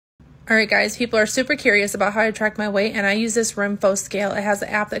All right, guys, people are super curious about how I track my weight, and I use this Renpho scale. It has an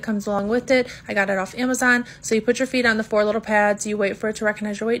app that comes along with it. I got it off Amazon. So you put your feet on the 4 little pads. You wait for it to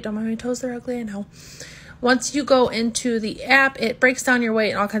recognize your weight. Don't mind my toes, they're ugly, I know. Once you go into the app, it breaks down your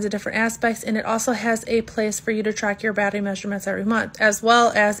weight in all kinds of different aspects, and it also has a place for you to track your body measurements every month, as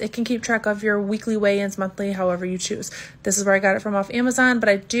well as it can keep track of your weekly weigh-ins, monthly, however you choose. This is where I got it from off Amazon, but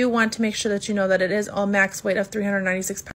I do want to make sure that you know that it is all max weight of 396 pounds.